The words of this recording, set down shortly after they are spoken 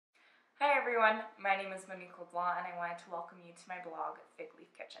Hi everyone, my name is Monique LeBlanc and I wanted to welcome you to my blog, Fig Leaf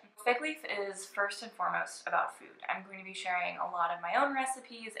Kitchen. Fig Leaf is first and foremost about food. I'm going to be sharing a lot of my own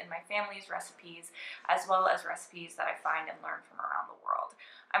recipes and my family's recipes, as well as recipes that I find and learn from around the world.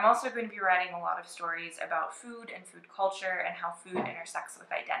 I'm also going to be writing a lot of stories about food and food culture and how food intersects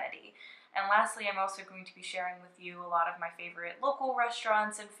with identity. And lastly, I'm also going to be sharing with you a lot of my favorite local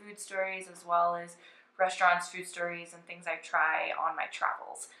restaurants and food stories, as well as restaurants, food stories, and things I try on my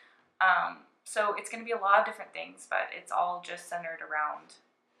travels. So it's going to be a lot of different things, but it's all just centered around,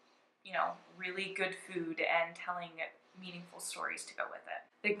 really good food and telling meaningful stories to go with it.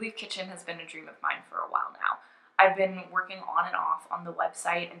 Fig Leaf Kitchen has been a dream of mine for a while now. I've been working on and off on the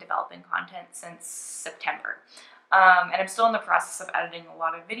website and developing content since September. And I'm still in the process of editing a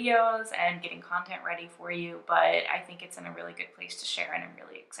lot of videos and getting content ready for you, but I think it's in a really good place to share, and I'm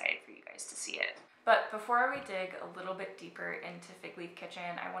really excited for you guys to see it. But before we dig a little bit deeper into Fig Leaf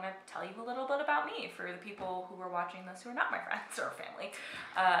Kitchen, I want to tell you a little bit about me for the people who are watching this who are not my friends or family.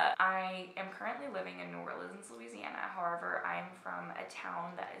 I am currently living in New Orleans, Louisiana. However, I'm from a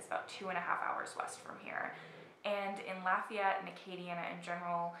town that is about 2.5 hours west from here. And in Lafayette and Acadiana in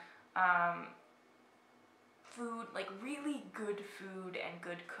general, food, like really good food and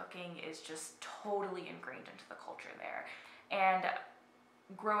good cooking, is just totally ingrained into the culture there. And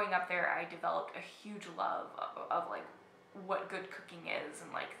growing up there, I developed a huge love of like what good cooking is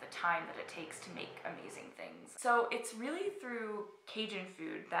and like the time that it takes to make amazing things. So it's really through Cajun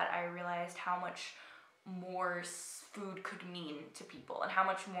food that I realized how much more food could mean to people and how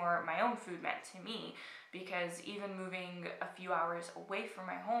much more my own food meant to me, because even moving a few hours away from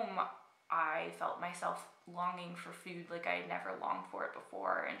my home, I felt myself longing for food like I had never longed for it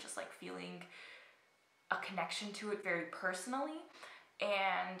before, and just like feeling a connection to it very personally.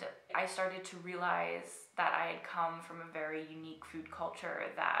 And I started to realize that I had come from a very unique food culture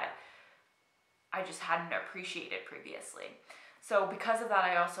that I just hadn't appreciated previously. So because of that,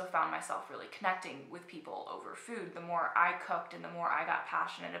 I also found myself really connecting with people over food. The more I cooked and the more I got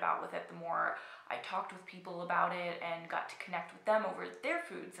passionate about with it, the more I talked with people about it and got to connect with them over their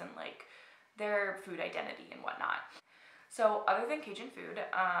foods and like their food identity and whatnot. So other than Cajun food,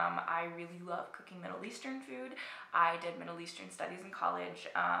 I really love cooking Middle Eastern food. I did Middle Eastern studies in college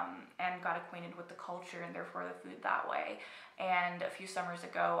and got acquainted with the culture and therefore the food that way. And a few summers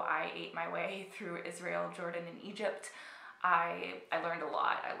ago, I ate my way through Israel, Jordan, and Egypt. I learned a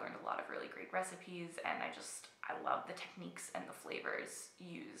lot. I learned a lot of really great recipes, and I love the techniques and the flavors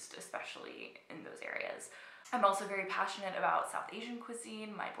used, especially in those areas. I'm also very passionate about South Asian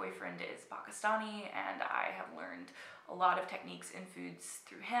cuisine. My boyfriend is Pakistani, and I have learned a lot of techniques in foods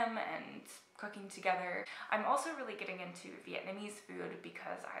through him and cooking together. I'm also really getting into Vietnamese food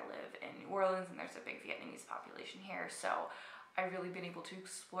because I live in New Orleans and there's a big Vietnamese population here. So I've really been able to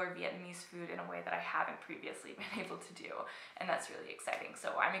explore Vietnamese food in a way that I haven't previously been able to do, and that's really exciting.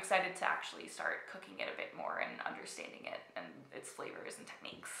 So I'm excited to actually start cooking it a bit more and understanding it and its flavors and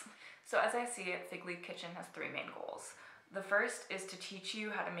techniques. So as I see it, Fig Leaf Kitchen has 3 main goals. The first is to teach you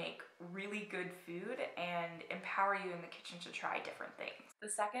how to make really good food and empower you in the kitchen to try different things.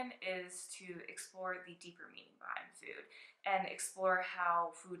 The second is to explore the deeper meaning behind food and explore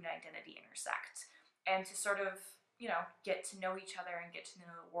how food and identity intersect, and to sort of get to know each other and get to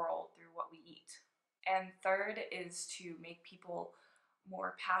know the world through what we eat. And third is to make people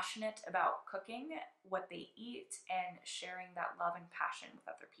more passionate about cooking, what they eat, and sharing that love and passion with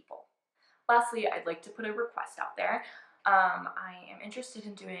other people. Lastly, I'd like to put a request out there. I am interested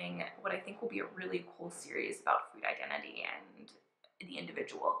in doing what I think will be a really cool series about food identity and the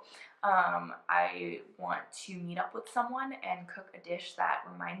individual. I want to meet up with someone and cook a dish that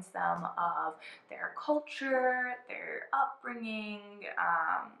reminds them of their culture, their upbringing,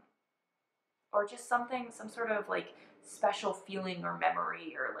 or just some sort of like special feeling or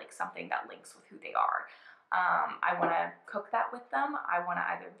memory, or like something that links with who they are. I want to cook that with them. I want to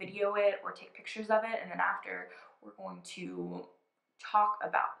either video it or take pictures of it, and then after, we're going to talk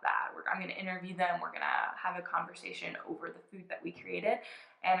about that. I'm going to interview them. We're going to have a conversation over the food that we created,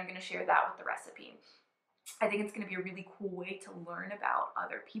 and I'm going to share that with the recipe. I think it's going to be a really cool way to learn about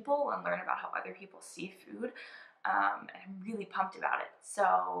other people and learn about how other people see food, and I'm really pumped about it.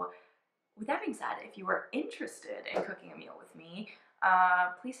 So with that being said, if you are interested in cooking a meal with me,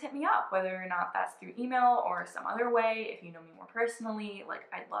 please hit me up, whether or not that's through email or some other way. If you know me more personally, like,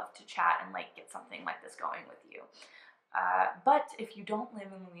 I'd love to chat and like get something like this going with you. But if you don't live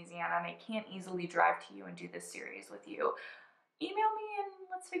in Louisiana and I can't easily drive to you and do this series with you, email me and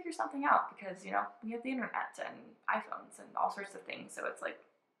let's figure something out, because we have the internet and iPhones and all sorts of things, so it's like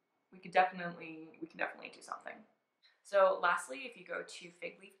we can definitely do something. So lastly, if you go to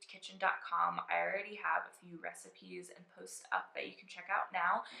figleafkitchen.com, I already have a few recipes and posts up that you can check out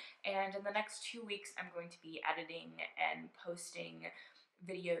now. And in the next 2 weeks, I'm going to be editing and posting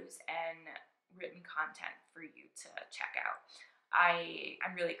videos and written content for you to check out.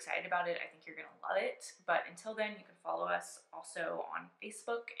 I'm really excited about it. I think you're gonna love it. But until then, you can follow us also on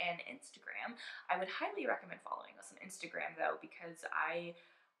Facebook and Instagram. I would highly recommend following us on Instagram though, because I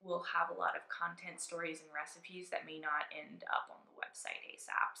will have a lot of content, stories, and recipes that may not end up on the website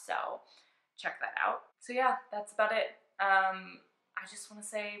ASAP. So check that out. So yeah, that's about it. I just want to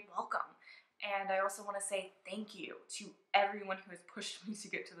say welcome. And I also want to say thank you to everyone who has pushed me to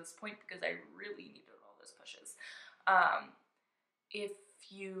get to this point, because I really needed all those pushes. If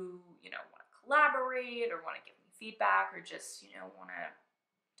you, want to collaborate or want to give me feedback or just, want to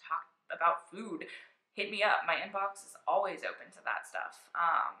talk about food, hit me up. My inbox is always open to that stuff.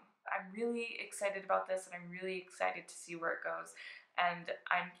 I'm really excited about this, and I'm really excited to see where it goes. And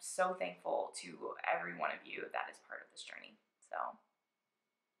I'm so thankful to every one of you that is part of this journey. So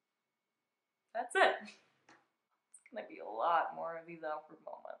that's it. It's gonna be a lot more of these awkward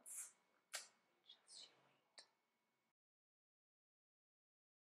moments.